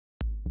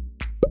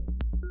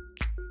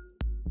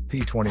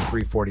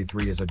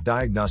P2343 is a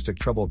diagnostic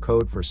trouble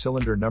code for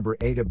cylinder number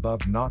 8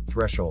 above knock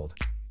threshold.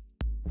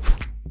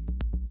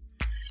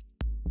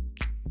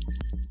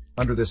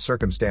 Under this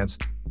circumstance,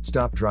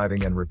 stop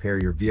driving and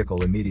repair your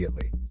vehicle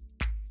immediately.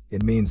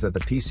 It means that the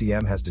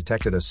PCM has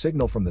detected a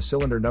signal from the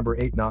cylinder number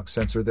 8 knock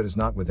sensor that is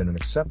not within an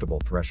acceptable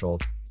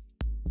threshold.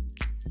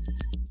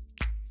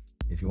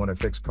 If you want to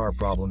fix car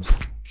problems,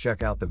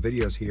 check out the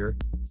videos here.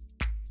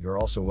 You're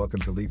also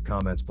welcome to leave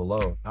comments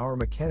below. Our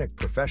mechanic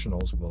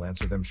professionals will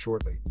answer them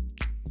shortly.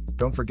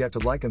 Don't forget to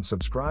like and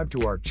subscribe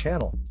to our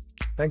channel.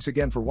 Thanks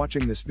again for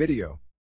watching this video.